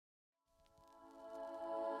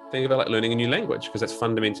think about like learning a new language, because that's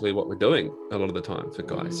fundamentally what we're doing a lot of the time for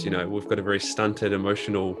guys. We've got a very stunted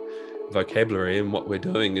emotional vocabulary, and what we're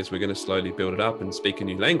doing is we're going to slowly build it up and speak a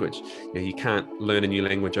new language. You can't learn a new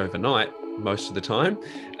language overnight most of the time.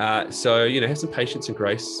 So have some patience and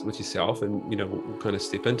grace with yourself, and we'll kind of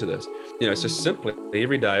step into this. So simply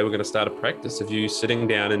every day we're going to start a practice of you sitting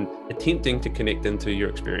down and attempting to connect into your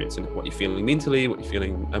experience and what you're feeling mentally, what you're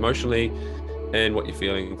feeling emotionally, and what you're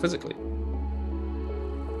feeling physically.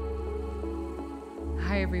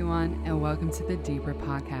 Hi everyone, and welcome to the Deeper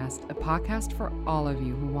Podcast, a podcast for all of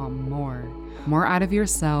you who want more out of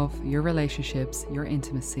yourself, your relationships, your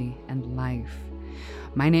intimacy, and life.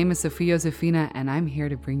 My name is Sophia Josefina, and I'm here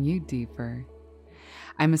to bring you deeper.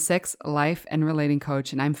 I'm a sex, life, and relating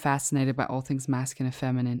coach, and I'm fascinated by all things masculine and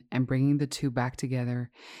feminine and bringing the two back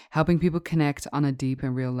together, helping people connect on a deep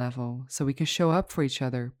and real level so we can show up for each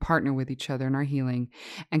other, partner with each other in our healing,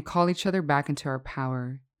 and call each other back into our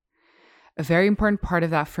power. A very important part of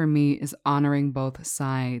that for me is honoring both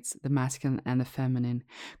sides, the masculine and the feminine,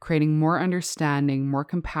 creating more understanding, more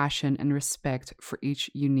compassion, and respect for each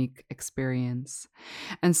unique experience.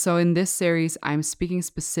 And so in this series, I'm speaking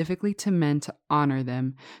specifically to men to honor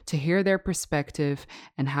them, to hear their perspective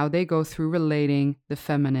and how they go through relating the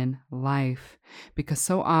feminine life. Because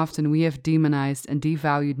so often we have demonized and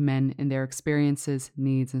devalued men in their experiences,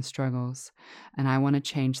 needs, and struggles. And I want to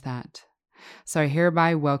change that. So I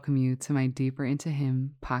hereby welcome you to my Deeper Into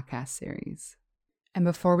Him podcast series. And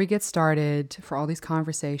before we get started, for all these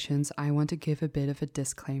conversations, I want to give a bit of a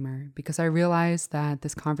disclaimer because I realize that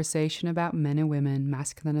this conversation about men and women,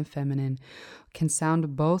 masculine and feminine, can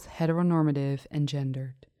sound both heteronormative and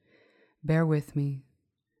gendered. Bear with me.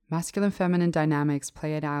 Masculine-feminine dynamics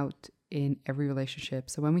play it out in every relationship.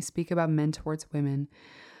 So when we speak about men towards women,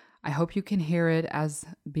 I hope you can hear it as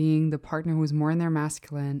being the partner who is more in their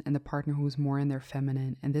masculine and the partner who is more in their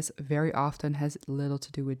feminine. And this very often has little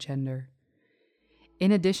to do with gender.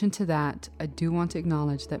 In addition to that, I do want to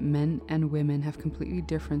acknowledge that men and women have completely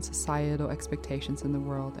different societal expectations in the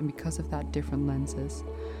world, and because of that, different lenses.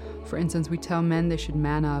 For instance, we tell men they should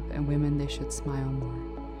man up and women they should smile more.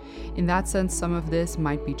 In that sense, some of this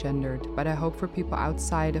might be gendered, but I hope for people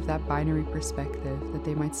outside of that binary perspective that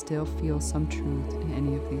they might still feel some truth in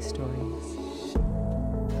any of these stories.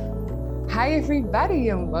 Hi everybody,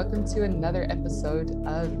 and welcome to another episode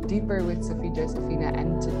of Deeper with Sophia Josefina,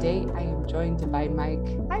 and today I am joined by Mike.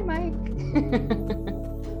 Hi Mike.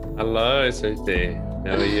 Hello Sophie,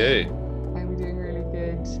 how are you? I'm doing really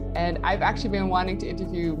good. And I've actually been wanting to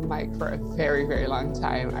interview Mike for a very, very long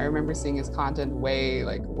time. I remember seeing his content way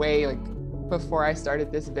before I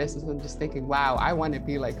started this business and just thinking, wow, I want to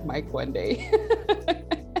be like Mike one day.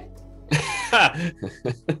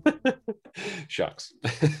 Shucks.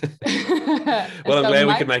 Well, I'm glad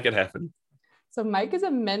we could make it happen. So Mike is a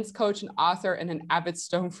men's coach and author and an avid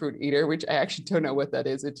stone fruit eater, which I actually don't know what that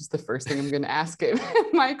is. It's just the first thing I'm going to ask him.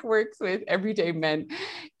 Mike works with everyday men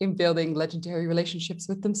in building legendary relationships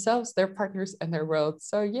with themselves, their partners, and their world.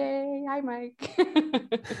 So yay. Hi, Mike.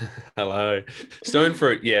 Hello. Stone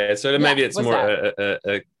fruit. Yeah. So maybe it's more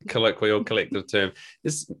a colloquial collective term.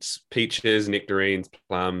 It's peaches, nectarines,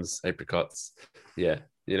 plums, apricots. Yeah.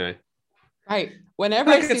 Right. Whenever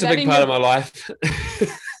I think it's a big part of my life.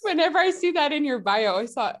 Whenever I see that in your bio, I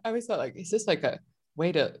always thought like, is this like a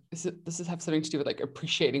way to, does this have something to do with like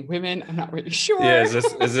appreciating women? I'm not really sure. Yeah.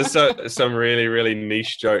 Is this some really, really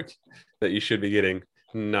niche joke that you should be getting?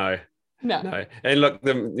 No. And look,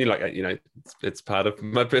 it's part of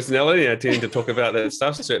my personality. I tend to talk about that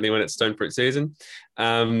stuff, certainly when it's stone fruit season.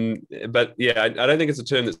 But yeah, I don't think it's a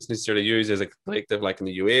term that's necessarily used as a collective, like in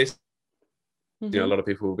the US. A lot of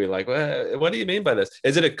people will be like, well, what do you mean by this?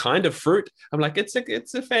 Is it a kind of fruit? I'm like, it's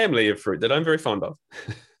a family of fruit that I'm very fond of.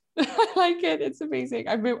 I like it. It's amazing.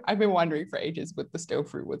 I've been wondering for ages what the stone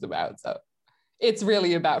fruit was about. So it's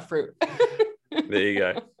really about fruit. There you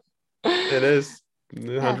go. It is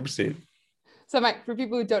 100%. So Mike, for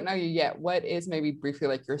people who don't know you yet, what is maybe briefly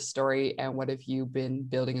like your story and what have you been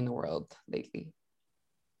building in the world lately?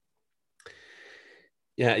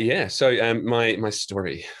 Yeah. So my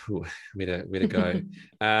story, where to go?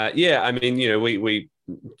 I mean, we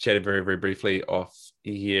chatted very, very briefly off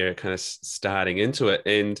here, kind of starting into it,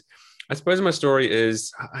 and I suppose my story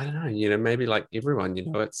is, I don't know, maybe like everyone,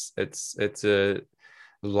 it's a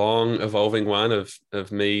long evolving one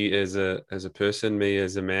of me as a person, me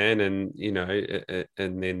as a man, and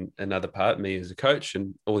and then another part, me as a coach,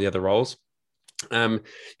 and all the other roles.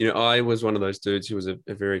 I was one of those dudes who was a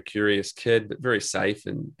very curious kid, but very safe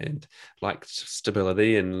and liked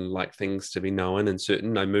stability and liked things to be known and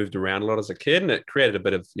certain. I moved around a lot as a kid, and it created a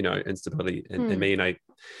bit of, instability in me. And I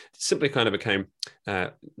simply kind of became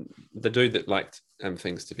the dude that liked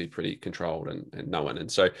things to be pretty controlled and known.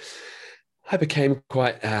 And so I became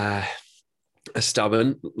quite a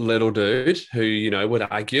stubborn little dude who, you know, would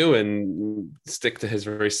argue and stick to his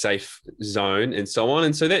very safe zone and so on.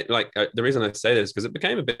 And so that, like, the reason I say that is because it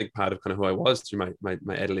became a big part of kind of who I was through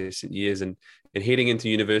my adolescent years, and heading into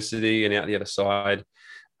university and out the other side.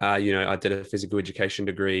 You know, I did a physical education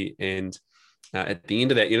degree, and at the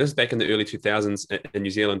end of that, you know, this is back in the early 2000s in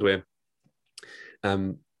New Zealand, where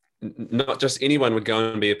not just anyone would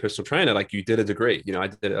go and be a personal trainer. Like, you did a degree. You know,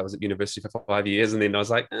 I was at university for 5 years, and then I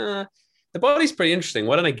was like, the body's pretty interesting.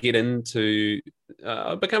 Why don't I get into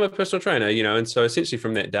become a personal trainer? You know, and so essentially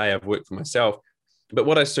from that day, I've worked for myself. But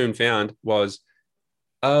what I soon found was,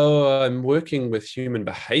 oh, I'm working with human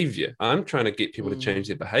behavior. I'm trying to get people to change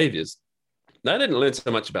their behaviors. I didn't learn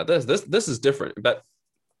so much about this. This is different. But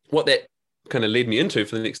what that kind of led me into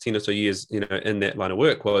for the next 10 or so years, you know, in that line of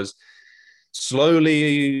work, was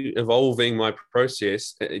slowly evolving my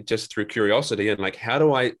process just through curiosity, and like, how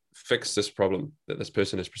do I fix this problem that this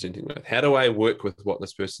person is presenting with? How do I work with what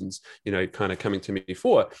this person's, you know, kind of coming to me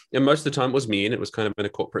for? And most of the time it was me, and it was kind of in a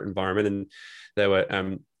corporate environment, and they were,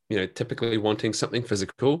 you know, typically wanting something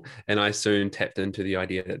physical. And I soon tapped into the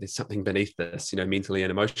idea that there's something beneath this, you know, mentally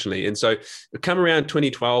and emotionally. And so come around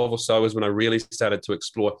 2012 or so was when I really started to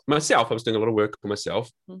explore myself. I was doing a lot of work for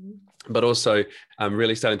myself, but also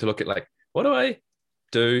really starting to look at, like, what do I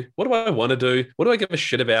do? What do I want to do? What do I give a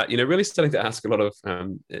shit about? You know, really starting to ask a lot of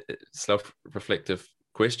self-reflective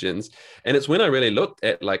questions. And it's when I really looked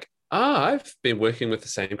at, like, I've been working with the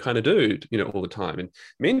same kind of dude, you know, all the time. And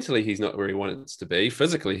mentally, he's not where he wants to be.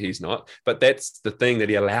 Physically, he's not. But that's the thing that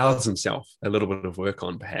he allows himself a little bit of work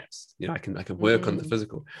on, perhaps. You know, I can work on the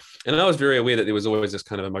physical. And I was very aware that there was always this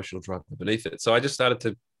kind of emotional drive beneath it. So I just started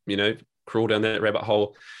to, you know, crawl down that rabbit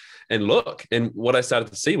hole and look. And what I started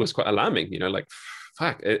to see was quite alarming, you know, like,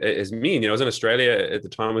 fuck, as me, you know, I was in Australia at the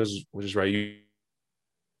time, which is where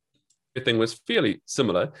everything was fairly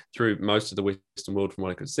similar through most of the Western world from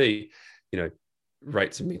what I could see, you know,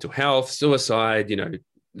 rates of mental health, suicide, you know,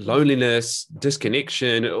 loneliness,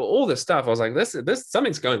 disconnection, all this stuff. I was like, this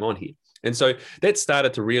something's going on here. And so that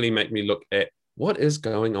started to really make me look at what is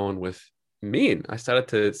going on with men. I started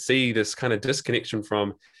to see this kind of disconnection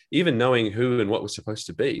from even knowing who and what we're supposed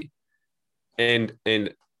to be. And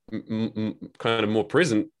kind of more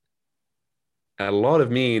present, a lot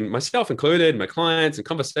of men, myself included, my clients and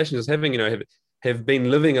conversations I was having, you know, have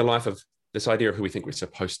been living a life of this idea of who we think we're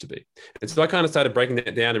supposed to be. And so I kind of started breaking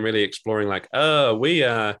that down and really exploring, like, oh, we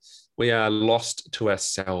are lost to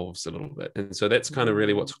ourselves a little bit. And so that's kind of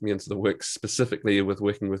really what took me into the work, specifically with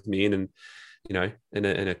working with men and, you know, in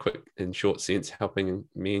a quick and short sense, helping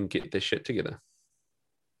men get their shit together.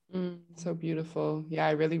 So beautiful. Yeah,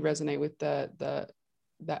 I really resonate with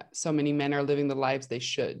that so many men are living the lives they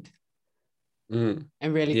should. And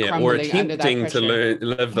really crumbling under that pressure. To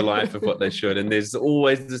live the life of what they should. And there's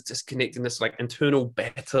always this disconnect and this, like, internal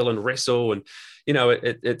battle and wrestle. And, you know,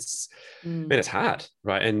 it's man, it's hard,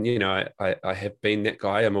 right? And, you know, I have been that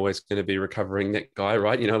guy. I'm always going to be recovering that guy,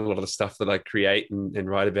 right? You know, a lot of the stuff that I create and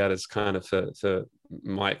write about is kind of for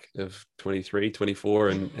Mike of 23, 24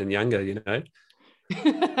 and younger, you know?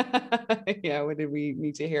 Yeah, what did we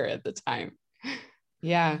need to hear at the time?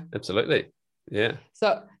 Yeah, absolutely. Yeah.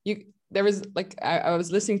 So there was, like, I was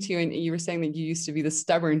listening to you and you were saying that you used to be the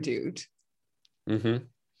stubborn dude.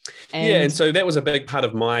 And so that was a big part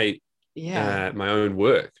of my my own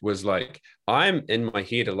work, was like, I'm in my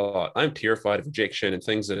head a lot. I'm terrified of rejection and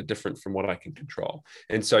things that are different from what I can control.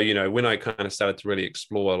 And so, you know, when I kind of started to really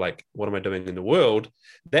explore, like, what am I doing in the world,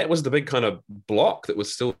 that was the big kind of block that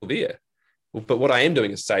was still there. But what I am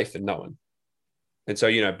doing is safe and known. And so,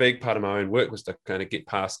 you know, a big part of my own work was to kind of get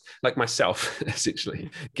past, like, myself, essentially,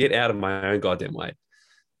 get out of my own goddamn way.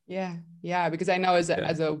 Yeah. Yeah. Because I know as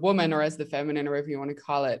a woman, or as the feminine, or whatever you want to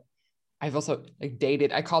call it, I've also, like,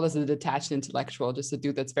 dated, I call this a detached intellectual, just a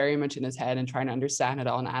dude that's very much in his head and trying to understand it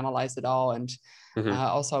all and analyze it all. And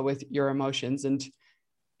also with your emotions. And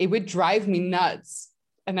it would drive me nuts.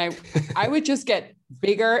 And I would just get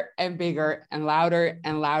bigger and bigger and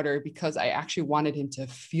louder because I actually wanted him to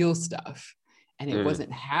feel stuff. And it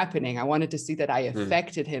wasn't happening. I wanted to see that I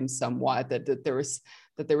affected him somewhat, that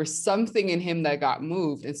there was something in him that got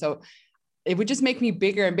moved. And so it would just make me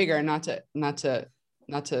bigger and bigger, and not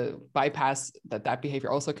to bypass that behavior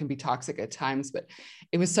also can be toxic at times. But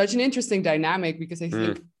it was such an interesting dynamic, because I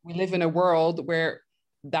think we live in a world where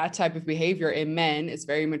that type of behavior in men is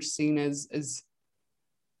very much seen as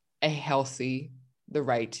a healthy, the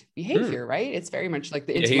right behavior, right? It's very much like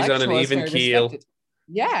the intellectual. He's on an even keel.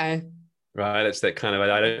 Yeah. right? It's that kind of,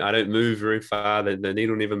 I don't move very far. The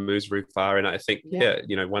needle never moves very far. And I think,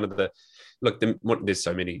 one of the, look, there's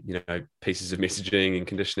so many, pieces of messaging and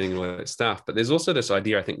conditioning and all that stuff, but there's also this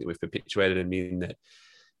idea, I think, that we've perpetuated in men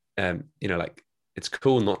that, like, it's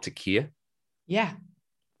cool not to care. Yeah.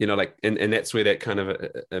 Like, and that's where that kind of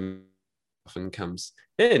often comes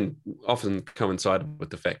in, often coincided with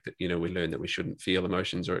the fact that, we learn that we shouldn't feel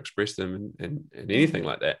emotions or express them and anything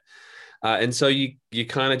like that. And so you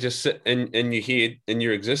kind of just sit in your head, in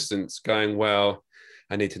your existence, going, well,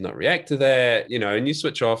 I need to not react to that, and you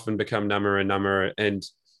switch off and become number and number. And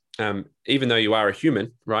even though you are a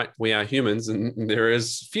human, right? We are humans, and there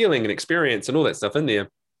is feeling and experience and all that stuff in there.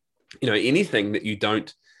 Anything that you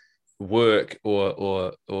don't work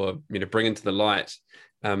or bring into the light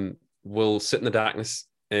will sit in the darkness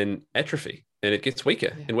and atrophy, and it gets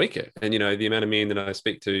weaker and weaker. And the amount of men that I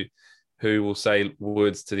speak to who will say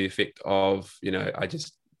words to the effect of,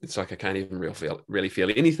 it's like I can't even really feel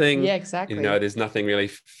anything. Yeah, exactly. There's nothing really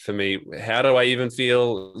for me. How do I even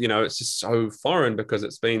feel? It's just so foreign because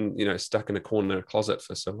it's been, stuck in a corner of a closet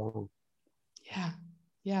for so long. Yeah.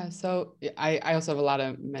 Yeah. So I also have a lot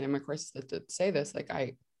of men in my course that say this, like,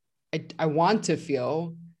 I want to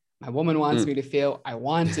feel, my woman wants me to feel, I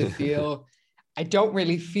want to feel, I don't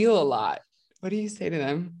really feel a lot. What do you say to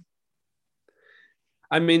them?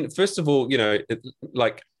 I mean, first of all,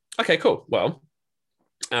 like, okay, cool. Well,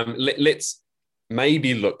 let's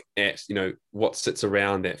maybe look at, what sits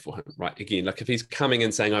around that for him, right? Again, like if he's coming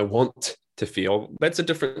and saying, I want to feel, that's a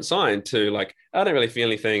different sign to like, I don't really feel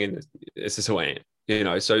anything and this is who I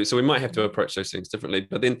am, so we might have to approach those things differently.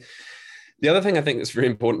 But then the other thing I think that's very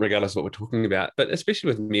important, regardless of what we're talking about, but especially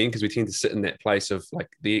with men, because we tend to sit in that place of like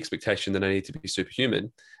the expectation that I need to be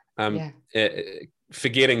superhuman,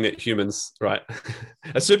 forgetting that humans, right?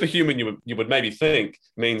 A superhuman, you would maybe think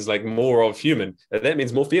means like more of human. That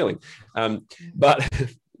means more feeling. But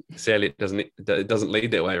sadly, it doesn't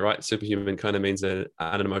lead that way, right? Superhuman kind of means an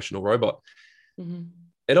unemotional robot. Mm-hmm.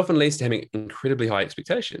 It often leads to having incredibly high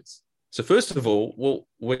expectations. So first of all,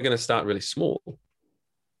 we're going to start really small.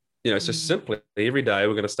 So simply every day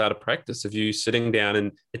we're going to start a practice of you sitting down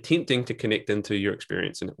and attempting to connect into your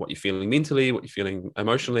experience and what you're feeling mentally, what you're feeling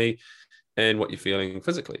emotionally, and what you're feeling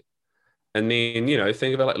physically. And then,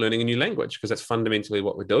 think about like learning a new language, because that's fundamentally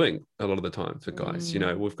what we're doing a lot of the time for guys.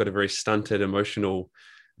 We've got a very stunted emotional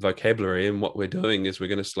vocabulary, and what we're doing is we're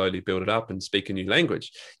going to slowly build it up and speak a new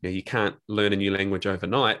language. You can't learn a new language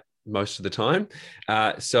overnight most of the time.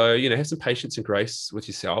 So, have some patience and grace with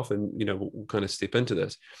yourself, and, we'll kind of step into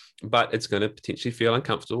this, but it's going to potentially feel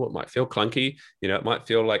uncomfortable. It might feel clunky. It might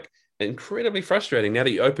feel like incredibly frustrating now that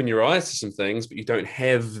you open your eyes to some things, but you don't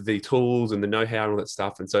have the tools and the know-how and all that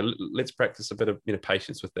stuff. And so let's practice a bit of,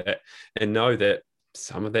 patience with that, and know that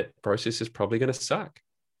some of that process is probably going to suck.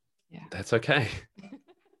 Yeah. That's okay.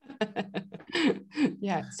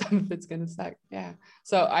 Yeah. Some of it's going to suck. Yeah.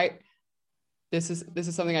 So this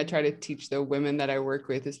is something I try to teach the women that I work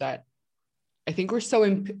with, is that I think we're so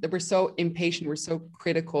impatient. We're so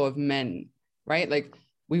critical of men, right? Like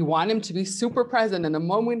we want him to be super present. And the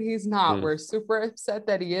moment he's not, we're super upset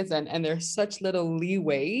that he isn't. And there's such little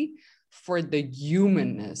leeway for the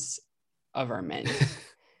humanness of our men.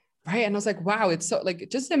 Right. And I was like, wow, it's so like,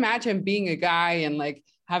 just imagine being a guy and like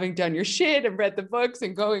having done your shit and read the books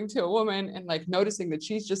and going to a woman and like noticing that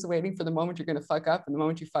she's just waiting for the moment you're going to fuck up. And the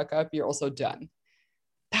moment you fuck up, you're also done.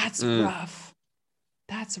 That's rough.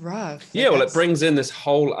 That's rough. Yeah. Well, it brings in this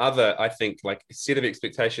whole other, I think, like set of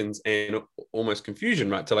expectations and almost confusion,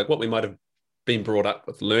 right? To like what we might have been brought up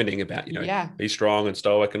with learning about, be strong and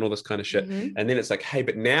stoic and all this kind of shit. Mm-hmm. And then it's like, hey,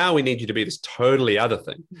 but now we need you to be this totally other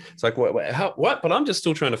thing. It's like, what? But I'm just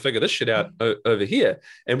still trying to figure this shit out over here.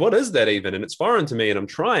 And what is that even? And it's foreign to me, and I'm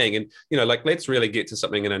trying. And, like, let's really get to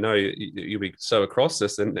something. And I know you'll be so across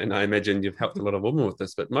this, and I imagine you've helped a lot of women with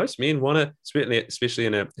this, but most men want to, especially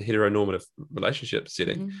in a heteronormative relationship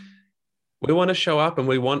setting, we want to show up and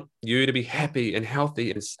we want you to be happy and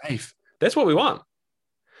healthy and safe. That's what we want.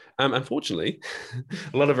 Unfortunately,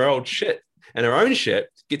 a lot of our old shit and our own shit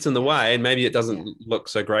gets in the way, and maybe it doesn't look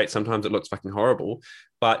so great. Sometimes it looks fucking horrible,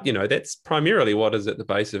 but that's primarily what is at the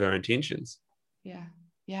base of our intentions. Yeah.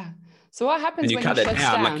 Yeah. So what happens when you cut that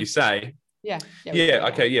down, like you say? Yeah.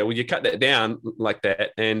 Okay. Yeah. Well, you cut that down like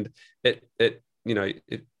that, and it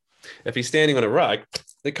if he's standing on a rug,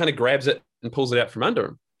 it kind of grabs it and pulls it out from under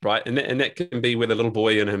him, right? And that can be where the little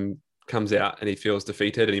boy in him comes out and he feels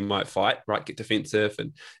defeated and he might fight, right? Get defensive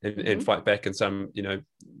and fight back in some,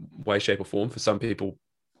 way, shape or form. For some people,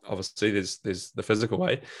 obviously there's the physical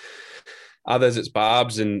way. Others it's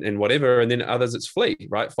barbs and whatever. And then others it's flee,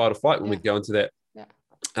 right? Fight or flight when we go into that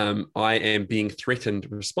I am being threatened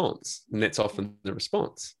response, and that's often the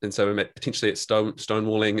response. And so potentially it's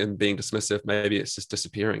stonewalling and being dismissive. Maybe it's just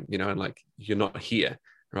disappearing, and like, you're not here,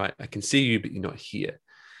 right? I can see you, but you're not here.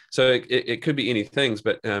 So it could be any things,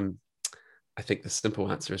 but I think the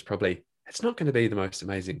simple answer is probably it's not going to be the most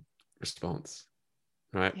amazing response,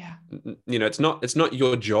 right? Yeah. It's not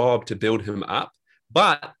your job to build him up,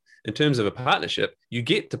 but in terms of a partnership, you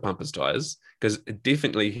get to pump his tires because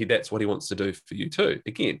definitely that's what he wants to do for you too.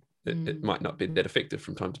 Again, it might not be that effective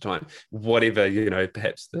from time to time, whatever,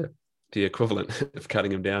 perhaps the equivalent of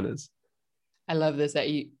cutting him down is. I love this, that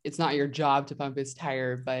it's not your job to pump his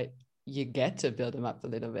tire, but you get to build him up a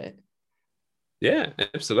little bit. Yeah,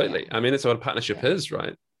 absolutely. Yeah. I mean, that's what a partnership is,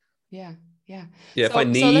 right? Yeah. Yeah. Yeah. So, if I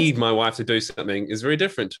need my wife to do something, is very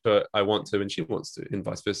different to I want to and she wants to, and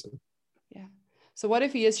vice versa. Yeah. So what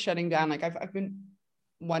if he is shutting down? Like I've been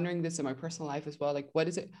wondering this in my personal life as well. Like, what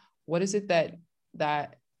is it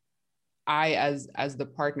that I, as the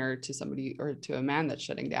partner to somebody or to a man that's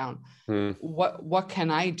shutting down, what can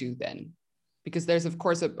I do then? Because there's, of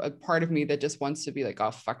course, a part of me that just wants to be like,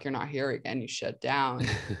 oh, fuck, you're not here again. You shut down.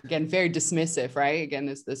 Again, very dismissive, right? Again,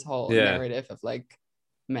 there's this whole narrative of like,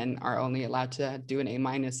 men are only allowed to do an A-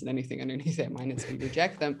 and anything underneath A-, we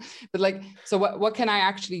reject them. But like, so what can I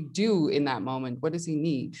actually do in that moment? What does he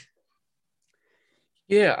need?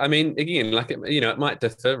 Yeah, I mean, again, like, it might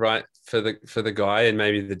differ, right, for the guy and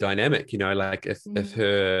maybe the dynamic, like if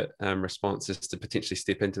her response is to potentially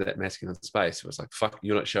step into that masculine space, it was like, fuck,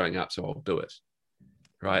 you're not showing up, so I'll do it,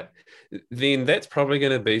 right? Then that's probably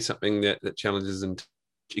going to be something that challenges, and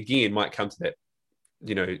again, might come to that,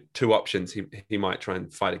 two options. He might try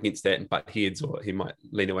and fight against that and butt heads, or he might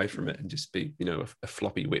lean away from it and just be, a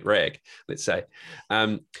floppy wet rag, let's say.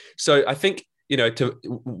 So I think, to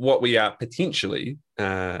what we are potentially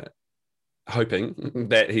hoping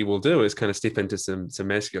that he will do is kind of step into some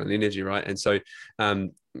masculine energy, right? And so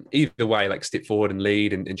either way, like, step forward and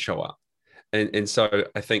lead and show up. And so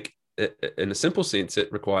I think in a simple sense,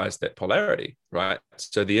 it requires that polarity, right?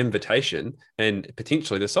 So the invitation and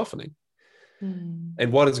potentially the softening.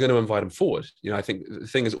 And what is going to invite him forward? I think the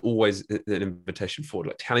thing is always an invitation forward,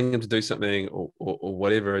 like telling him to do something or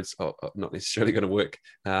whatever. It's not necessarily going to work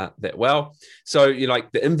that well. So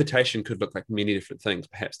like the invitation could look like many different things,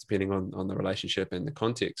 perhaps depending on the relationship and the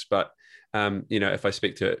context. But if I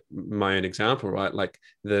speak to my own example, right, like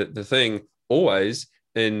the thing always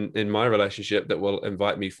in my relationship that will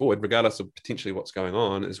invite me forward, regardless of potentially what's going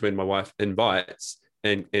on, is when my wife invites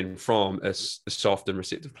and from a soft and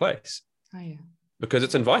receptive place. Oh, yeah. Because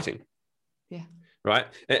it's inviting. Yeah. Right.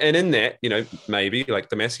 And in that, maybe like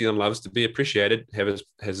the masculine loves to be appreciated, has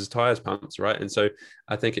his tires pumped, right? And so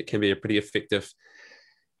I think it can be a pretty effective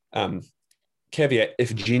caveat,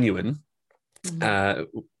 if genuine,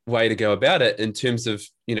 way to go about it in terms of,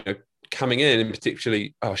 coming in and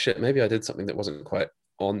particularly, oh shit, maybe I did something that wasn't quite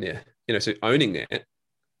on there, so owning that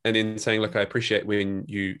and then saying, look, I appreciate when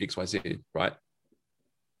you XYZ, right?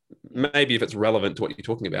 Maybe if it's relevant to what you're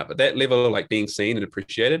talking about, but that level of like being seen and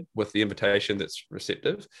appreciated with the invitation that's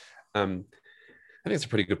receptive, I think it's a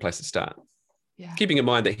pretty good place to start. Yeah. Keeping in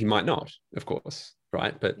mind that he might not, of course,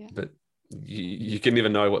 right? But you can never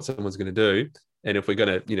know what someone's going to do, and if we're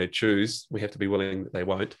going to choose, we have to be willing that they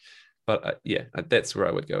won't. But that's where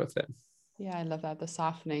I would go with that. Yeah, I love that, the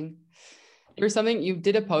softening. There's something you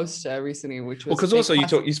did a post recently, which was because also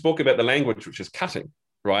you spoke about the language, which is cutting.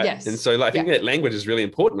 Right. Yes. And so I think that language is really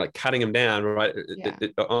important, like cutting them down, right?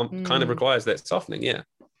 It kind of requires that softening. Yeah.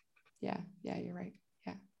 Yeah. Yeah. You're right.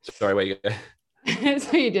 Yeah. Sorry, where you go.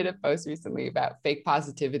 So you did a post recently about fake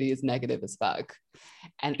positivity is negative as fuck.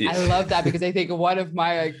 And I love that because I think one of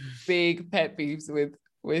my big pet peeves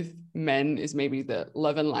with men is maybe the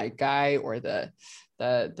love and light guy, or the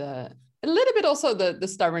a little bit also the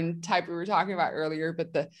stubborn type we were talking about earlier,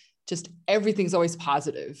 but the just everything's always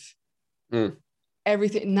positive.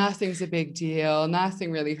 Everything, nothing's a big deal,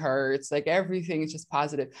 nothing really hurts, like everything is just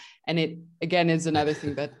positive. And it again is another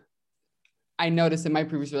thing that I noticed in my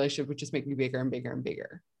previous relationship, which just make me bigger and bigger and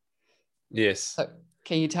bigger. Yes. So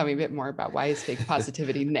can you tell me a bit more about why is fake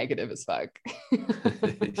positivity negative as fuck?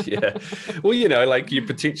 Yeah. Well, like you're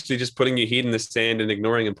potentially just putting your head in the sand and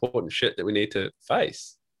ignoring important shit that we need to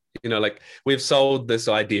face. Like we've sold this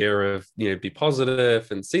idea of, be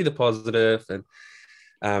positive and see the positive and,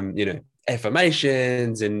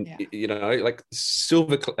 affirmations and like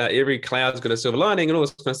silver, every cloud's got a silver lining and all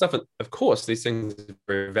this kind of stuff. And of course, these things are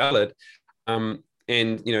very valid. And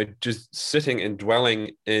just sitting and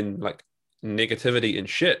dwelling in like negativity and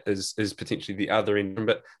shit is potentially the other end.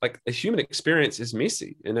 But like a human experience is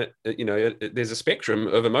messy, and there's a spectrum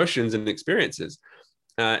of emotions and experiences.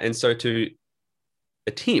 And so to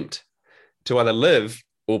attempt to either live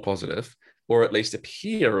all positive or at least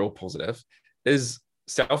appear all positive is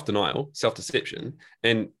self-denial, self-deception,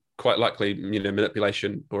 and quite likely,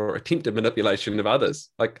 manipulation or attempted manipulation of others.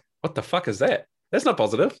 Like, what the fuck is that? That's not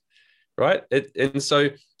positive, right? And so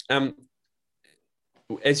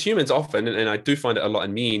as humans often, and I do find it a lot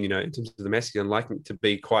in men, in terms of the masculine, liking to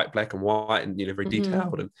be quite black and white and, very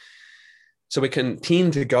detailed. And so we can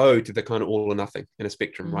tend to go to the kind of all or nothing in a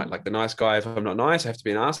spectrum, right? Like the nice guy, if I'm not nice, I have to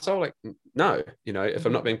be an asshole. Like, no, if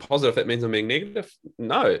I'm not being positive, that means I'm being negative.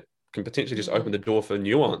 No, it can potentially just open the door for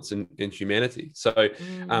nuance and humanity. So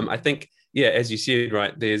I think, as you said,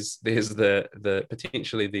 right, there's the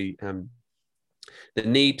potentially the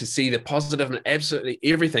need to see the positive in absolutely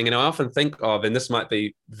everything. And I often think of, and this might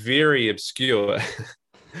be very obscure,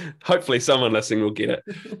 hopefully someone listening will get it,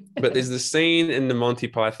 but there's the scene in the Monty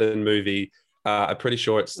Python movie, I'm pretty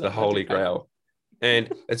sure it's the Holy Grail.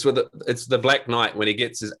 And it's it's the Black Knight when he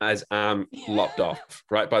gets his arm lopped off,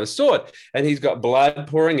 right, by the sword. And he's got blood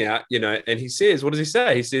pouring out, and he says, what does he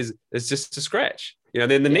say? He says, it's just a scratch.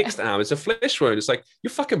 Then the next arm, it's a flesh wound. It's like,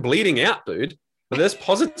 you're fucking bleeding out, dude. But this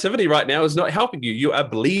positivity right now is not helping you. You are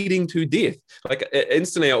bleeding to death. Like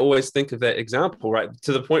instantly, I always think of that example, right?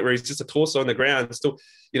 To the point where he's just a torso on the ground, still,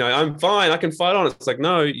 I'm fine. I can fight on. It's like,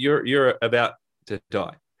 no, you're about to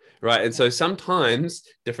die, right? And so sometimes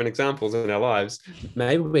different examples in our lives,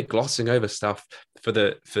 maybe we're glossing over stuff for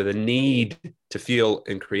the need to feel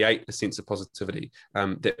and create a sense of positivity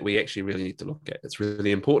that we actually really need to look at. It's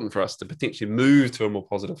really important for us to potentially move to a more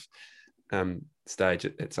positive stage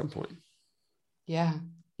at some point. Yeah.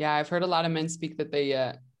 I've heard a lot of men speak that they,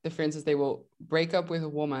 for instance, they will break up with a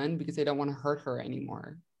woman because they don't want to hurt her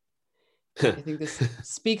anymore. I think this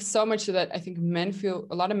speaks so much to that. I think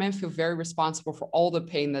a lot of men feel very responsible for all the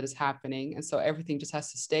pain that is happening. And so everything just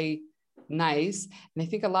has to stay nice. And I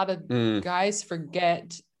think a lot of guys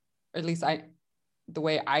forget, or at least the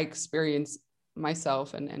way I experience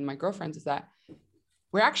myself and my girlfriends is that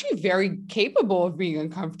we're actually very capable of being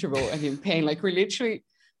uncomfortable and in pain. Like we literally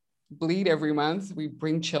bleed every month. We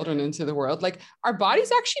bring children into the world. Like our body's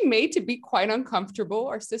actually made to be quite uncomfortable.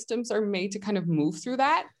 Our systems are made to kind of move through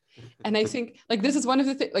that. And I think like this is one of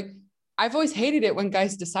the things, like I've always hated it when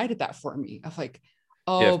guys decided that for me of like,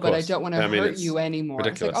 but I don't want to hurt you anymore.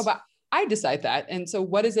 Ridiculous. It's like, but I decide that. And so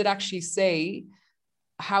what does it actually say?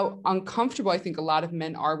 How uncomfortable I think a lot of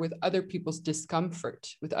men are with other people's discomfort,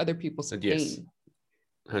 with other people's pain. Yes,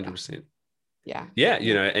 100%. Yeah.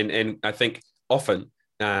 And I think often,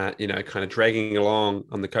 kind of dragging along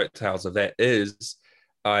on the coattails of that is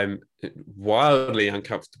I'm wildly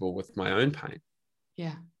uncomfortable with my own pain.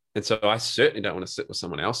 Yeah. And so I certainly don't want to sit with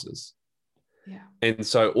someone else's. Yeah. And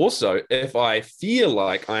so also, if I feel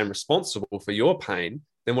like I'm responsible for your pain,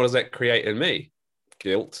 then what does that create in me?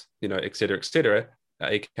 Guilt, et cetera,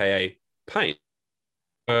 aka pain.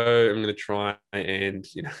 So I'm going to try and,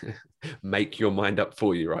 make your mind up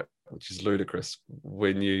for you, right? Which is ludicrous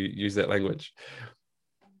when you use that language.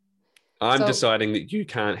 I'm deciding that you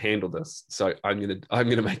can't handle this, so I'm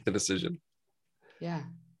gonna make the decision. Yeah.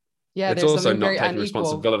 It's also not taking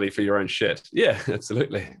responsibility for your own shit. Yeah,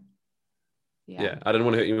 absolutely. Yeah. I don't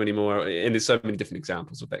want to hurt you anymore. And there's so many different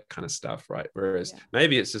examples of that kind of stuff, right? Whereas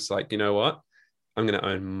maybe it's just like, you know what? I'm gonna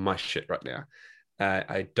own my shit right now.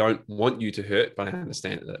 I don't want you to hurt, but I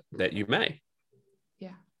understand that you may.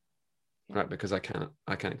 Yeah. Right, because I can't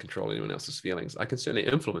control anyone else's feelings. I can certainly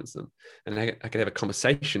influence them, and I can have a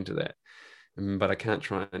conversation to that, but I can't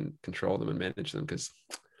try and control them and manage them because,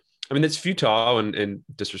 it's futile and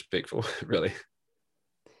disrespectful, really.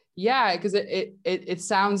 Yeah, because it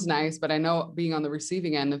sounds nice, but I know being on the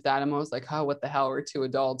receiving end of that, I'm always like, oh, what the hell? We're two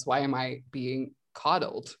adults. Why am I being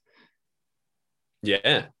coddled?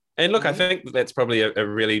 Yeah. And look, I think that's probably a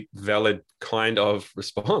really valid kind of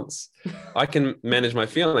response. I can manage my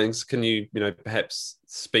feelings. Can you, perhaps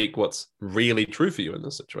speak what's really true for you in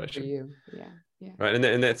this situation? For you, yeah. Right,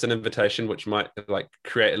 and that's an invitation which might like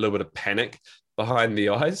create a little bit of panic behind the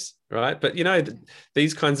eyes, right? But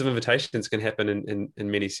these kinds of invitations can happen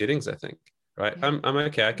in many settings. I think, right? Yeah. I'm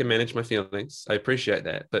okay. I can manage my feelings. I appreciate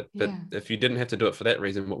that. But if you didn't have to do it for that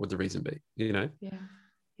reason, what would the reason be? Yeah.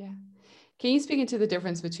 Can you speak into the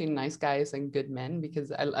difference between nice guys and good men?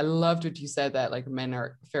 Because I loved what you said that like men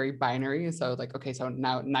are very binary. So like, okay, so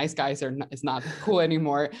now nice guys is not cool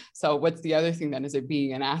anymore. So what's the other thing then? Is it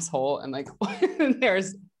being an asshole? And like,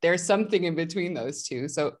 there's something in between those two.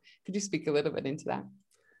 So could you speak a little bit into that?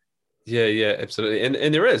 Yeah, absolutely.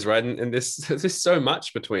 And there is, right? And there's so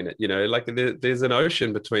much between it, like there's an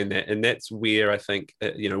ocean between that. And that's where I think,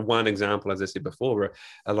 one example, as I said before, where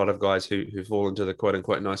a lot of guys who fall into the quote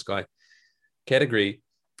unquote nice guy category,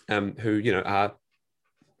 who, are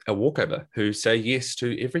a walkover, who say yes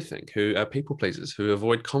to everything, who are people pleasers, who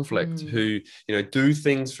avoid conflict, who, do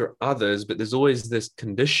things for others, but there's always this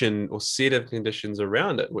condition or set of conditions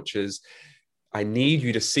around it, which is, I need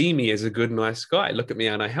you to see me as a good, nice guy. Look at me,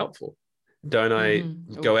 aren't I helpful? Don't I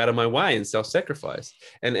go out of my way and self-sacrifice?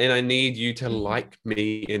 And I need you to like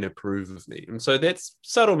me and approve of me. And so that's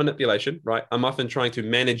subtle manipulation, right? I'm often trying to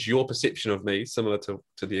manage your perception of me, similar to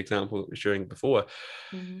the example that we were sharing before.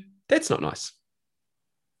 That's not nice.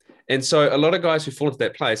 And so a lot of guys who fall into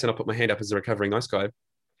that place, and I'll put my hand up as a recovering nice guy,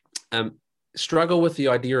 struggle with the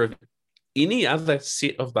idea of any other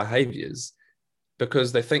set of behaviors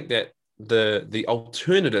because they think that the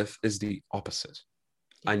alternative is the opposite.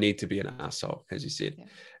 I need to be an arsehole, as you said,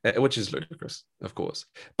 which is ludicrous, of course.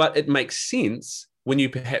 But it makes sense when you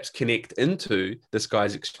perhaps connect into this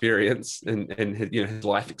guy's experience and his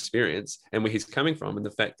life experience and where he's coming from, and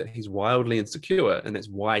the fact that he's wildly insecure, and that's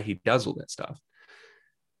why he does all that stuff.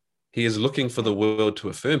 He is looking for the world to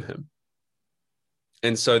affirm him.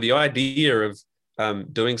 And so the idea of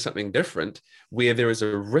doing something different, where there is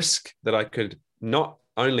a risk that I could not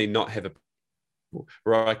only not have a,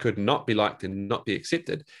 or I could not be liked and not be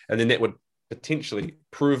accepted, and then that would potentially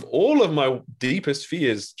prove all of my deepest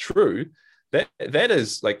fears true, that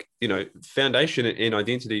is like, foundation in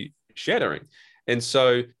identity shattering. And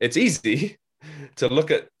so it's easy to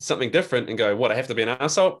look at something different and go, what, I have to be an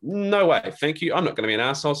asshole? No way, thank you. I'm not going to be an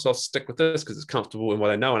asshole, so I'll stick with this because it's comfortable and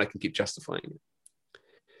what I know, and I can keep justifying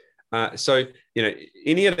it. So,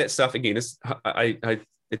 any of that stuff, again, is I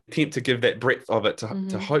attempt to give that breadth of it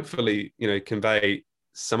to hopefully, convey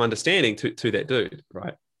some understanding to that dude,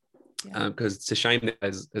 right? Because it's a shame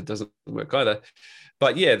that it doesn't work either.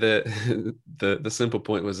 But yeah, the simple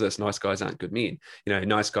point was this: nice guys aren't good men.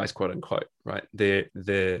 Nice guys, quote unquote, right? They're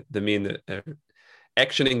the men that are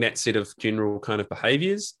actioning that set of general kind of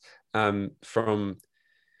behaviors from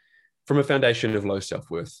a foundation of low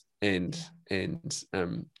self-worth and immense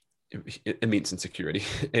insecurity.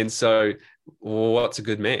 And so what's a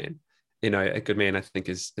good man? A good man, I think,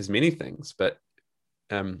 is many things, but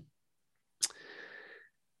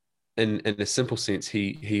in a simple sense,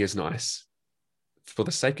 he is nice for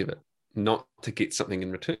the sake of it, not to get something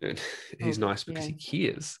in return. He's nice because he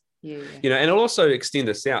cares. And I'll also extend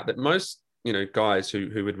this out that most guys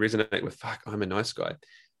who would resonate with, fuck, I'm a nice guy,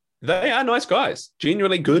 they are nice guys,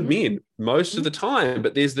 genuinely good men most of the time,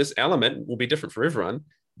 but there's this element, will be different for everyone,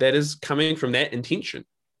 that is coming from that intention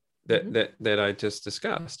that I just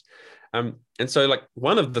discussed. And so, like,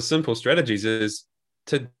 one of the simple strategies is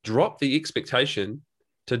to drop the expectation,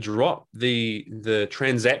 to drop the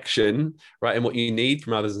transaction, right, and what you need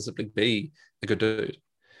from others, and simply be a good dude,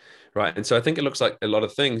 right? And so I think it looks like a lot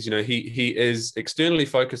of things. He is externally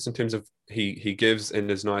focused in terms of he gives and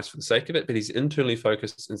is nice for the sake of it, but he's internally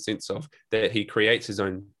focused in the sense of that he creates his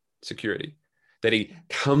own security, that he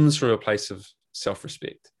comes from a place of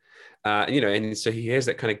self-respect, and so he has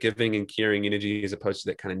that kind of giving and caring energy as opposed to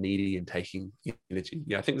that kind of needy and taking energy.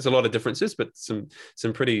 I think there's a lot of differences, but some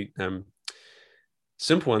pretty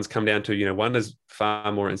simple ones come down to, one is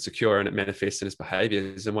far more insecure and it manifests in his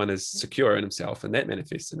behaviors, and one is secure in himself and that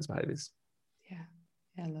manifests in his behaviors.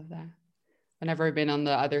 I love that. Whenever I've been on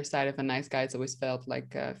the other side of a nice guy, it's always felt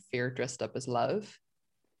like fear dressed up as love.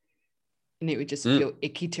 And it would just feel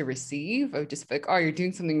icky to receive. I would just feel like, oh, you're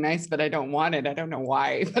doing something nice, but I don't want it. I don't know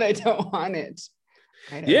why, but I don't want it.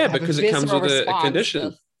 Right? Because it comes with a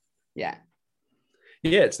condition. Yeah,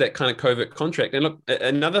 it's that kind of covert contract. And look,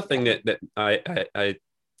 another thing that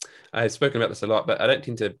I've spoken about this a lot, but I don't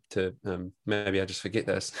tend to maybe I just forget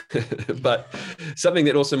this. But something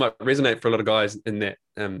that also might resonate for a lot of guys in that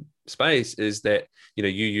space is that, you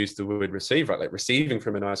use the word receive, right? Like receiving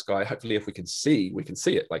from a nice guy. Hopefully, if we can see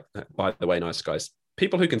it. Like, by the way, nice guys,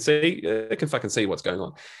 people who can see, they can fucking see what's going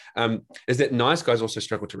on. Is that nice guys also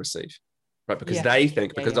struggle to receive, right? Because they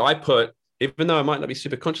think, I put, even though I might not be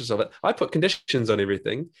super conscious of it, I put conditions on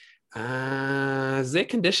everything. Is there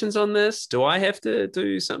conditions on this? Do I have to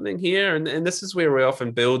do something here? And this is where we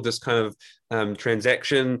often build this kind of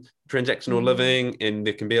transactional living, and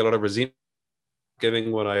there can be a lot of resentment,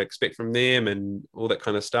 giving what I expect from them and all that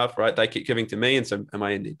kind of stuff, right? They keep giving to me, and so am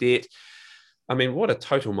I in their debt? I mean, what a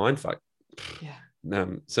total mindfuck.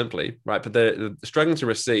 Simply, right? But the struggling to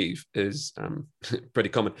receive is pretty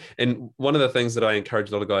common. And one of the things that I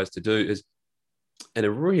encourage a lot of guys to do is, in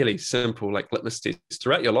a really simple, like, litmus test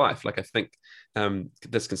throughout your life, like, I think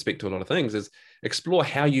this can speak to a lot of things, is explore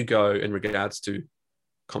how you go in regards to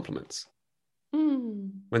compliments.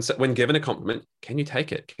 When given a compliment, can you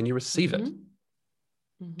take it? Can you receive it?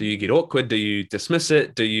 Do you get awkward? Do you dismiss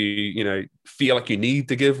it? Do you, feel like you need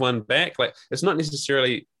to give one back? Like, it's not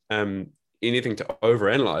necessarily anything to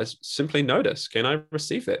overanalyze. Simply notice, can I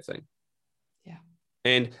receive that thing? Yeah.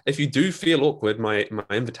 And if you do feel awkward, my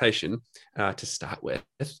invitation to start with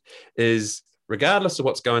is, regardless of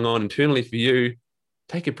what's going on internally for you,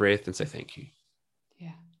 take a breath and say thank you.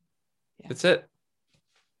 Yeah. That's it.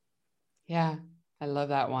 Yeah. I love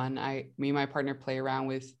that one. Me and my partner play around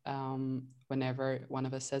with whenever one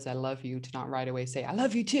of us says I love you, to not right away say I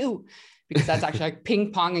love you too, because that's actually like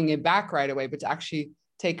ping ponging it back right away, but to actually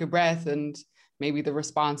take a breath, and maybe the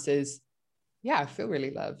response is, yeah, I feel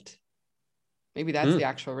really loved. Maybe that's the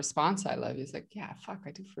actual response. I love you. It's like, yeah, fuck,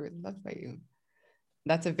 I do feel really loved by you.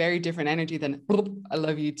 That's a very different energy than I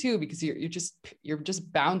love you too, because you're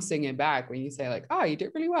just bouncing it back when you say like, oh, you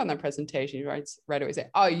did really well in that presentation. You right away say,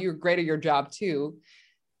 oh, you're great at your job too.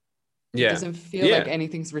 It doesn't feel like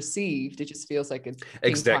anything's received. It just feels like it's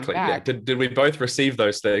exactly. back. Yeah. Did we both receive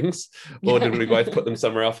those things, or did we both put them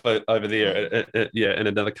somewhere else over there? In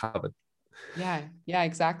another cupboard. Yeah.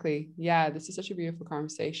 Exactly. Yeah. This is such a beautiful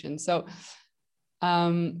conversation. So,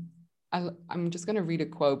 I'm just going to read a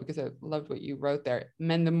quote because I loved what you wrote there.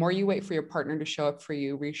 Men, the more you wait for your partner to show up for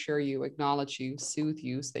you, reassure you, acknowledge you, soothe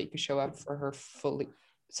you, so that you can show up for her fully,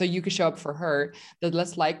 so you can show up for her, the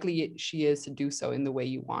less likely she is to do so in the way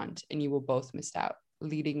you want, and you will both miss out.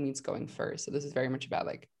 Leading means going first. So this is very much about,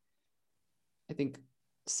 like, I think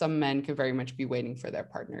some men can very much be waiting for their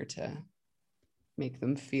partner to make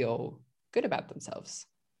them feel good about themselves.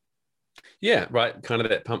 Yeah, right. Kind of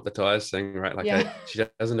that pump the tires thing, right? Like, she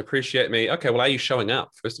doesn't appreciate me. Okay, well, are you showing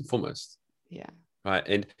up first and foremost? Yeah. Right.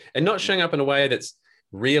 And not showing up in a way that's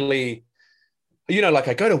really, like,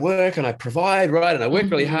 I go to work and I provide, right? And I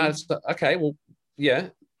work really hard. So, okay, well, yeah.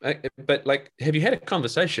 But, like, have you had a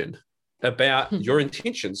conversation about your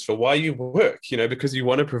intentions for why you work, because you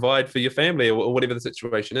want to provide for your family or whatever the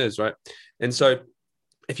situation is, right? And so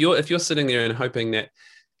if you're sitting there and hoping that,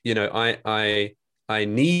 I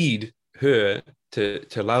need her to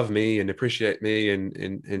love me and appreciate me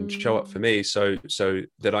and show up for me so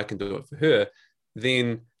that I can do it for her,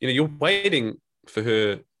 then you're waiting for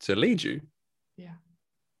her to lead you. Yeah.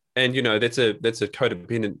 And that's a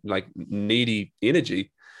codependent, like, needy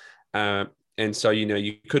energy. And so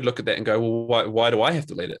you could look at that and go, well, why do I have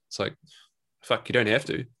to lead it? It's like, fuck, you don't have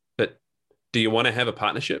to. But do you want to have a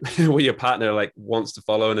partnership where your partner, like, wants to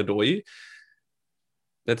follow and adore you?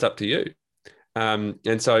 That's up to you.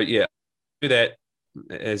 And so, yeah, do that,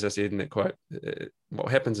 as I said in that quote, what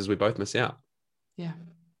happens is we both miss out. Yeah.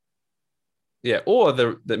 Yeah. Or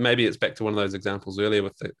that maybe it's back to one of those examples earlier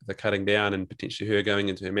with the cutting down and potentially her going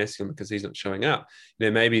into her masculine because he's not showing up.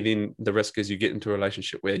 Maybe then the risk is you get into a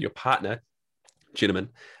relationship where your partner, gentleman,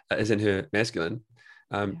 is in her masculine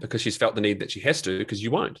because she's felt the need that she has to, because you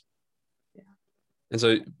won't. Yeah. And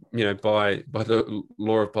so, by the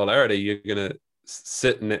law of polarity, you're going to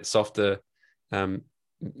sit in that softer,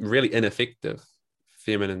 really ineffective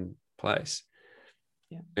feminine place.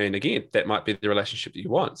 Yeah. And again, that might be the relationship that you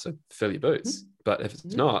want. So fill your boots. But if it's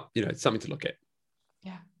not, it's something to look at.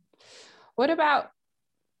 Yeah. What about,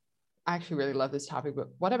 I actually really love this topic, but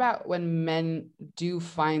what about when men do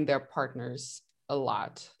find their partners a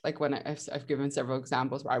lot? Like when I've given several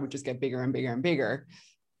examples where I would just get bigger and bigger and bigger.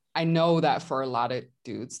 I know that for a lot of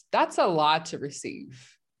dudes, that's a lot to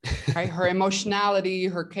receive. Right? Her emotionality,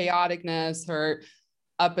 her chaoticness, her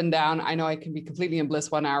up and down. I know I can be completely in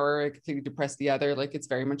bliss 1 hour, completely depressed the other. Like, it's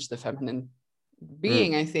very much the feminine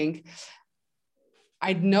being, I think.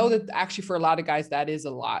 I know that actually for a lot of guys, that is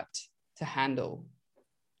a lot to handle.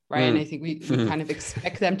 Right. And I think we kind of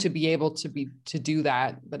expect them to be able to do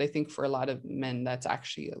that. But I think for a lot of men, that's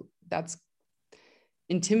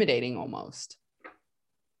intimidating almost.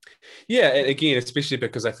 Yeah, and again, especially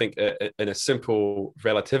because I think in a simple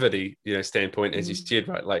relativity, standpoint, as you said,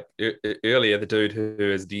 right, like earlier, the dude who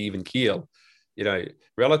is the even keel,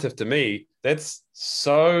 relative to me, that's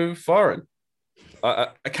so foreign. I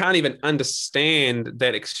can't even understand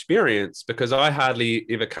that experience because I hardly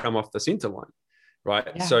ever come off the center line, right?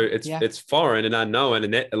 Yeah, so it's foreign and unknown,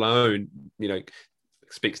 and that alone,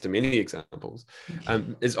 speaks to many examples,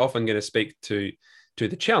 is often going to speak to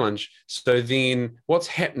the challenge. So then what's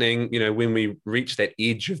happening, when we reach that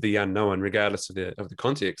edge of the unknown, regardless of the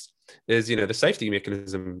context, is, the safety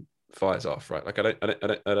mechanism fires off, right? Like, I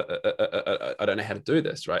don't know how to do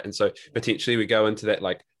this, right? And so potentially we go into that,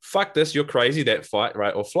 like, fuck this, you're crazy, that fight,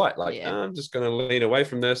 right? Or flight, like, I'm just going to lean away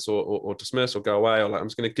from this or dismiss or go away, or like, I'm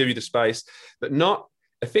just going to give you the space, but not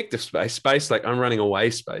effective space, like I'm running away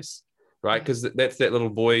space, right? Because that's that little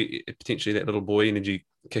boy, potentially that little boy energy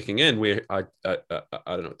kicking in, where I don't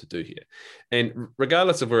know what to do here. And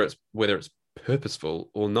regardless of whether it's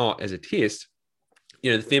purposeful or not as a test,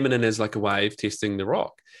 the feminine is like a wave testing the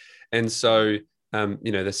rock. And so,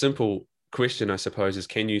 the simple question, I suppose, is,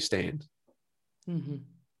 can you stand? Mm-hmm.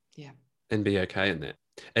 Yeah. And be okay in that,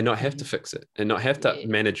 and not have to fix it, and not have to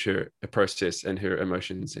manage her process and her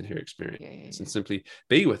emotions and her experience, and simply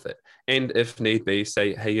be with it. And if need be,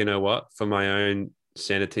 say, hey, you know what, for my own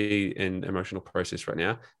sanity and emotional process right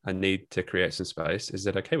now, I need to create some space. Is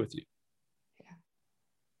that okay with you? Yeah.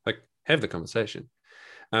 Like, have the conversation.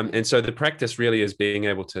 And so the practice really is being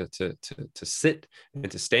able to sit and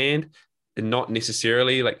to stand, and not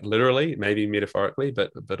necessarily like literally, maybe metaphorically,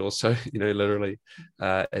 but also, literally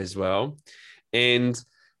as well. And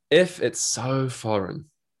if it's so foreign,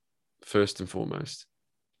 first and foremost,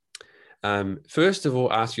 first of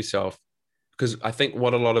all, ask yourself, because I think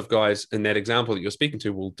what a lot of guys in that example that you're speaking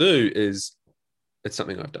to will do is, it's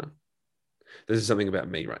something I've done. This is something about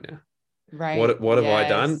me right now. Right. What have I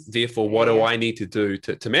done? Therefore, what do I need to do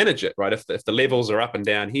to manage it? Right. If the levels are up and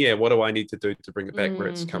down here, what do I need to do to bring it back where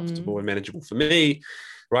it's comfortable and manageable for me?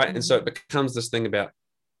 Right. And so it becomes this thing about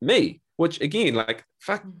me, which again, like,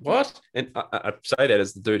 fuck, what? And I say that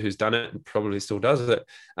as the dude who's done it and probably still does it.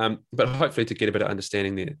 But hopefully to get a bit of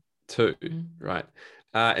understanding there too. Right.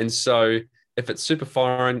 And so if it's super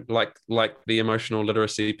foreign, like the emotional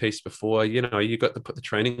literacy piece before, you got to put the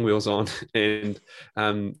training wheels on and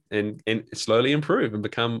slowly improve and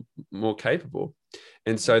become more capable.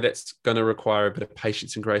 And so that's going to require a bit of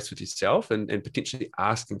patience and grace with yourself, and potentially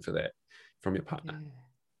asking for that from your partner.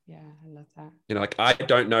 Yeah, I love that. Like, I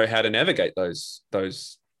don't know how to navigate those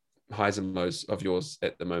highs and lows of yours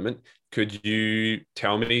at the moment. Could you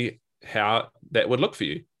tell me how that would look for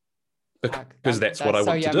you? Because that's what I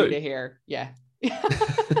want to do. To hear. Yeah.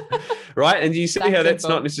 Right. And you see how that's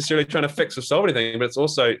not necessarily trying to fix or solve anything, but it's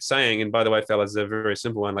also saying, and by the way, fellas, a very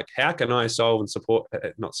simple one, like, how can I solve and support,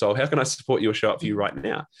 how can I support you or show up for you right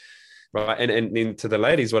now? Right. And then to the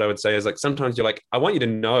ladies, what I would say is, like, sometimes you're like, I want you to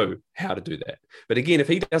know how to do that. But again, if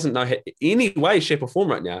he doesn't know any way, shape, or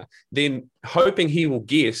form right now, then hoping he will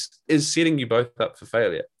guess is setting you both up for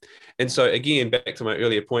failure. And so again, back to my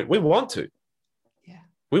earlier point, we want to.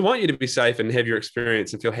 We want you to be safe and have your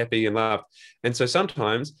experience and feel happy and loved. And so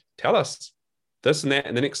sometimes tell us this and that,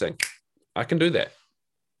 and the next thing, I can do that.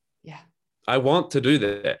 Yeah. I want to do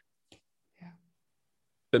that. Yeah.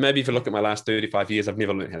 But maybe if you look at my last 35 years, I've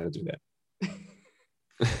never learned how to do that.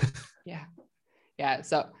 Yeah. Yeah.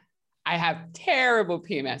 So I have terrible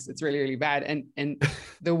PMS. It's really, really bad. And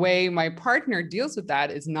the way my partner deals with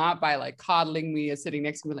that is not by like coddling me or sitting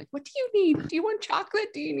next to me like, what do you need? Do you want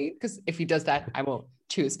chocolate? Do you need? Because if he does that, I will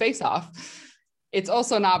chew his face off. It's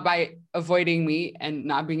also not by avoiding me and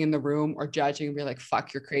not being in the room or judging and be like,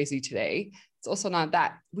 fuck, you're crazy today. It's also not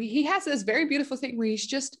that. He has this very beautiful thing where he's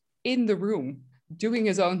just in the room doing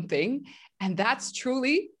his own thing. And that's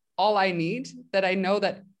truly all I need, that I know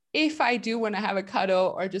that if I do want to have a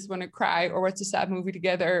cuddle or just want to cry or watch a sad movie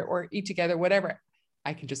together or eat together, whatever,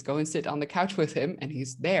 I can just go and sit on the couch with him and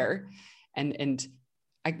he's there. And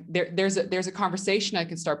there's a conversation I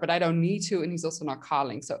can start, but I don't need to. And he's also not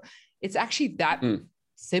calling. So it's actually that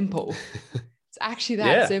simple. It's actually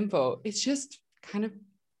that simple. It's just kind of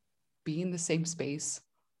be in the same space.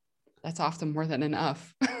 That's often more than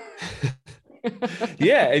enough.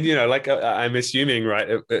 Yeah. And, like, I'm assuming,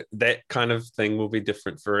 right, that kind of thing will be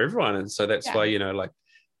different for everyone. And so that's why, like,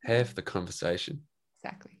 have the conversation.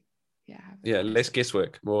 Exactly. Yeah. Less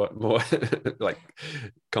guesswork, more like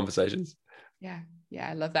conversations. Yeah.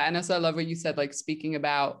 I love that. And also I love what you said, like, speaking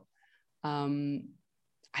about,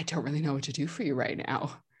 I don't really know what to do for you right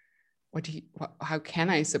now. How can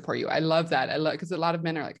I support you? I love that. Because a lot of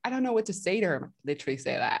men are like, I don't know what to say to her. Literally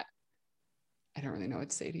say that. I don't really know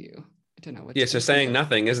what to say to you. I don't know what. So saying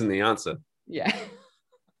nothing isn't the answer. Yeah.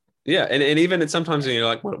 Yeah. And even sometimes,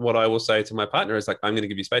 like, what I will say to my partner is like, I'm going to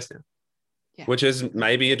give you space now. Yeah. Which is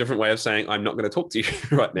maybe a different way of saying, I'm not going to talk to you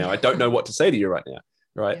right now. I don't know what to say to you right now.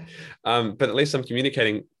 Right. Yeah. But at least I'm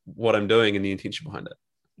communicating what I'm doing and the intention behind it.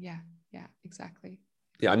 Yeah. Exactly.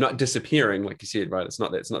 Yeah. I'm not disappearing, like you said, right? It's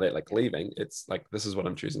not that like leaving. It's like, this is what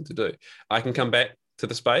I'm choosing to do. I can come back to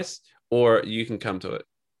the space, or you can come to it.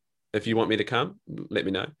 If you want me to come, let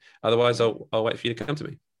me know. Otherwise, I'll wait for you to come to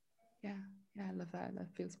me. Yeah. I love that. That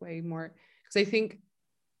feels way more, because I think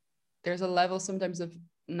there's a level sometimes of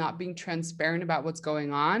not being transparent about what's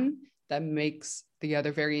going on that makes the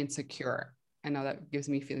other very insecure. I know that gives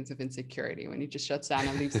me feelings of insecurity when he just shuts down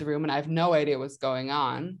and leaves the room and I have no idea what's going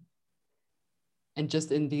on. And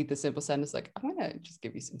just indeed the simple sentence, like, I'm going to just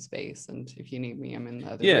give you some space. And if you need me, I'm in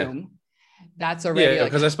the other room. That's already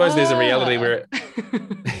because I suppose there's a reality where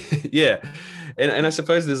and I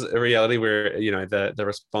suppose there's a reality where the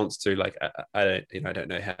response to, like, I don't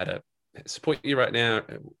know how to support you right now.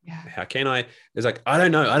 Yeah. How can I? It's like, I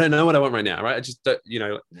don't know what I want right now, right? I just don't,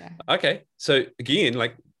 Yeah. okay. So again,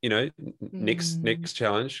 like, next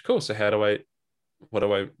challenge. Cool. So what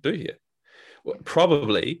do I do here? Well,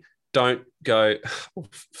 probably don't go, oh,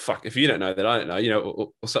 fuck, if you don't know that, I don't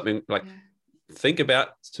know, or something like, think about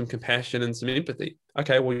some compassion and some empathy.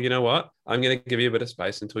 Okay, well, you know what? I'm going to give you a bit of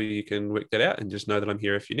space until you can work that out, and just know that I'm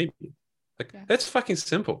here if you need me. Like, that's fucking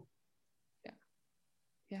simple. Yeah.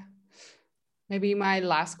 Yeah. Maybe my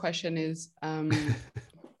last question is,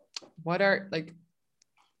 what are, like,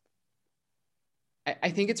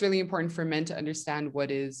 I think it's really important for men to understand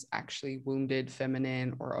what is actually wounded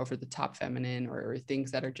feminine or over the top feminine, or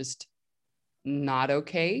things that are just not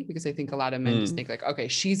okay. Because I think a lot of men just think like, okay,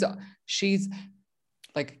 she's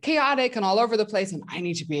like chaotic and all over the place, and I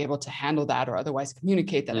need to be able to handle that, or otherwise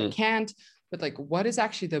communicate that I can't. But like, what is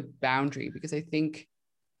actually the boundary? Because I think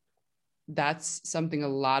that's something a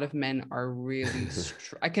lot of men are really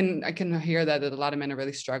I can hear that a lot of men are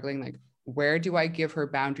really struggling. Like, where do I give her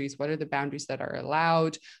boundaries? What are the boundaries that are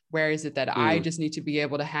allowed? Where is it that I just need to be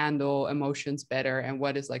able to handle emotions better? And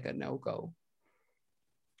what is like a no-go?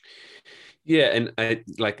 Yeah. And I,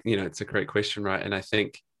 like, it's a great question, right? And I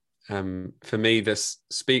think for me, this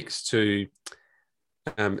speaks to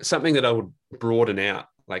something that I would broaden out,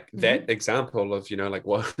 like that example of, like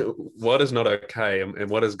what is not okay, and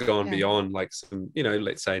what has gone beyond like some,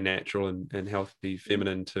 let's say natural and healthy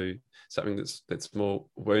feminine to something that's more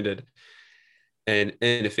wounded and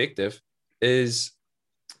ineffective, is,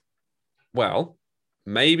 well,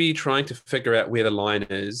 maybe trying to figure out where the line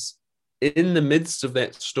is in the midst of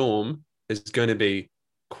that storm is going to be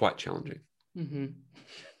quite challenging.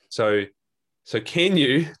 So can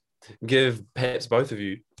you give perhaps both of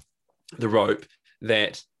you the rope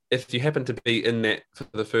that if you happen to be in that for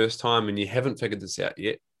the first time and you haven't figured this out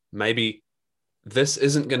yet, maybe this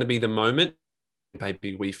isn't going to be the moment,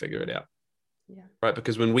 maybe we figure it out. Yeah. Right?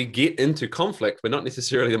 Because when we get into conflict, we're not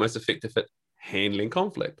necessarily the most effective at handling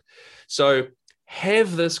conflict. So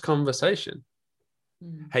have this conversation.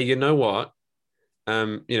 Hey, you know what?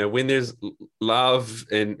 When there's love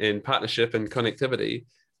and partnership and connectivity,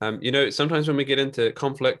 sometimes when we get into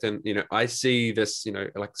conflict and, I see this,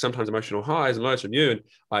 like sometimes emotional highs and lows from you, and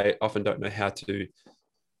I often don't know how to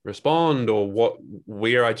respond, or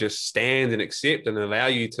where I just stand and accept and allow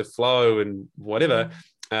you to flow and whatever,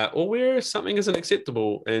 or where something isn't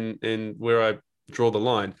acceptable and where I draw the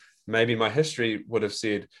line. Maybe my history would have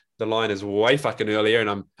said the line is way fucking earlier, and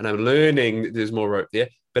I'm learning there's more rope there,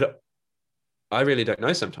 but I really don't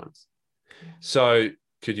know sometimes. So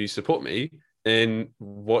could you support me in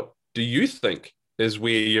what do you think is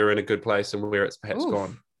where you're in a good place and where it's perhaps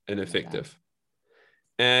gone ineffective?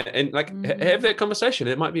 And like have that conversation.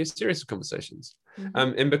 It might be a series of conversations.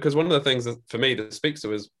 And because one of the things that for me that speaks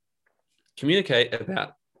to is communicate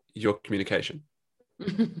about your communication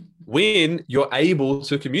when you're able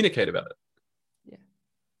to communicate about it.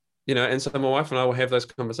 And so my wife and I will have those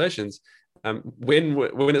conversations when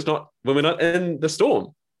we're not in the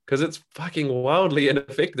storm, because it's fucking wildly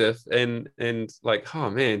ineffective and like, oh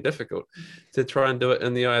man, difficult to try and do it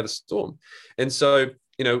in the eye of the storm. And so,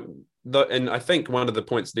 and I think one of the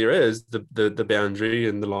points there is the boundary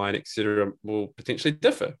and the line, etc., will potentially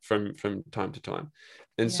differ from time to time.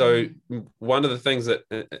 And so one of the things that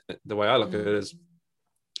the way I look at it is,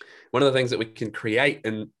 one of the things that we can create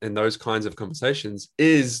in those kinds of conversations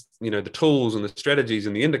is, the tools and the strategies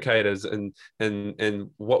and the indicators and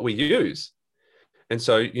what we use. And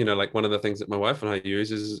so, like one of the things that my wife and I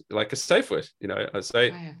use is like a safe word. I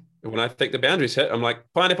say, when I think the boundaries hit, I'm like,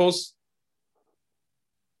 pineapples.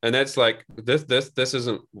 And that's like, this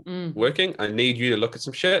isn't working. I need you to look at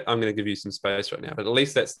some shit. I'm going to give you some space right now. But at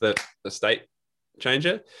least that's the state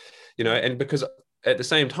changer, and because at the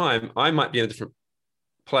same time, I might be in a different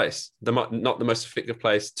place, not the most effective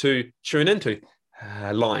place to tune into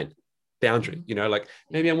line, boundary, like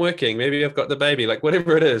maybe I'm working, maybe I've got the baby, like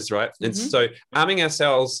whatever it is, right? And so arming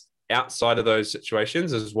ourselves outside of those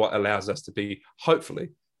situations is what allows us to be hopefully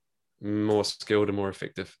more skilled and more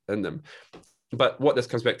effective in them. But what this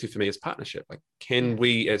comes back to for me is partnership. Like, can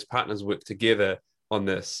we as partners work together on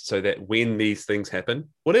this so that when these things happen,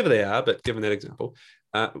 whatever they are, but given that example,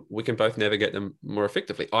 we can both navigate them more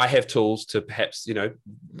effectively. I have tools to perhaps,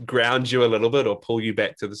 ground you a little bit or pull you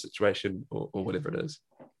back to the situation or whatever it is.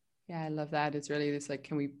 Yeah, I love that. It's really this, like,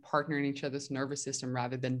 can we partner in each other's nervous system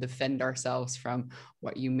rather than defend ourselves from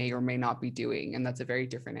what you may or may not be doing? And that's a very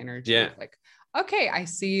different energy. Yeah. Like, okay, I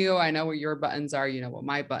see you. I know what your buttons are. You know what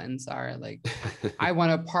my buttons are. Like, I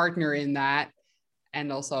want to partner in that and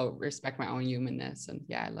also respect my own humanness. And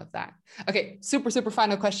yeah, I love that. Okay, super, super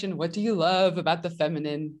final question. What do you love about the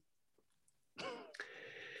feminine?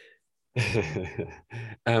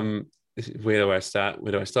 um, where do I start?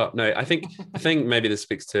 Where do I stop? No, I think maybe this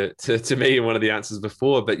speaks to me in one of the answers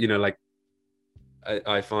before, but like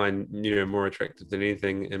I find more attractive than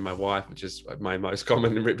anything in my wife, which is my most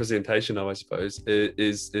common representation of, I suppose,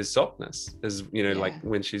 is softness. Is like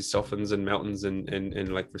when she softens and melts and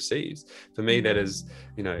like receives. For me, that is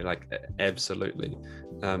like absolutely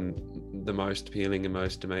the most appealing and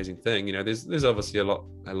most amazing thing. There's obviously a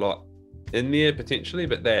lot in there potentially,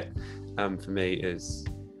 but that for me is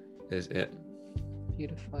it.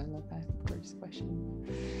 Beautiful. I love that. Gorgeous question.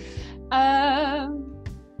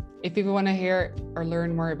 If people want to hear or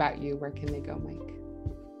learn more about you, where can they go, Mike?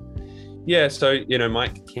 Yeah, so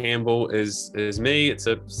Mike Campbell is me. It's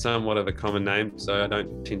a somewhat of a common name, so I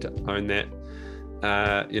don't tend to own that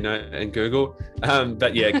in Google.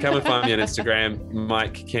 But yeah, come and find me on Instagram.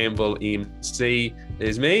 Mike Campbell MC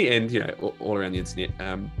is me, and all around the internet.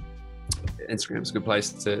 Instagram's a good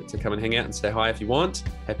place to come and hang out and say hi if you want.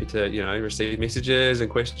 Happy to receive messages and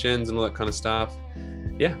questions and all that kind of stuff.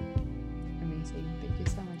 Yeah. Amazing. Thank you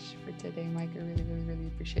so much for today, Mike. I really, really, really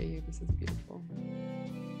appreciate you. This is beautiful.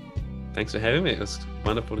 Thanks for having me. It was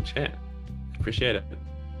wonderful to chat. Appreciate it.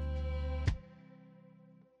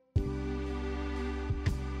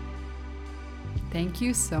 Thank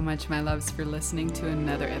you so much, my loves, for listening to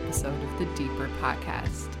another episode of the Deeper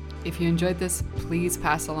Podcast. If you enjoyed this, please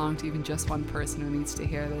pass along to even just one person who needs to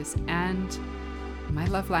hear this. And my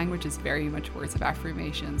love language is very much words of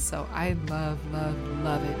affirmation, so I love, love,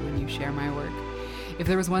 love it when you share my work. If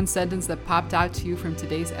there was one sentence that popped out to you from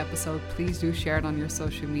today's episode, please do share it on your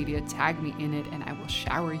social media, tag me in it, and I will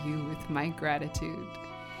shower you with my gratitude.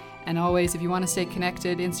 And always, if you want to stay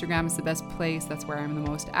connected, Instagram is the best place. That's where I'm the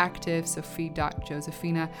most active,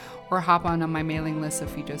 Sophie.Josephina, or hop on my mailing list,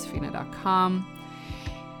 sophiejosephina.com.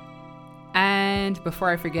 And before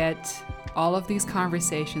I forget, all of these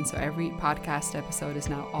conversations, so every podcast episode is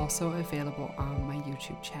now also available on my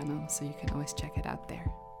YouTube channel, so you can always check it out there.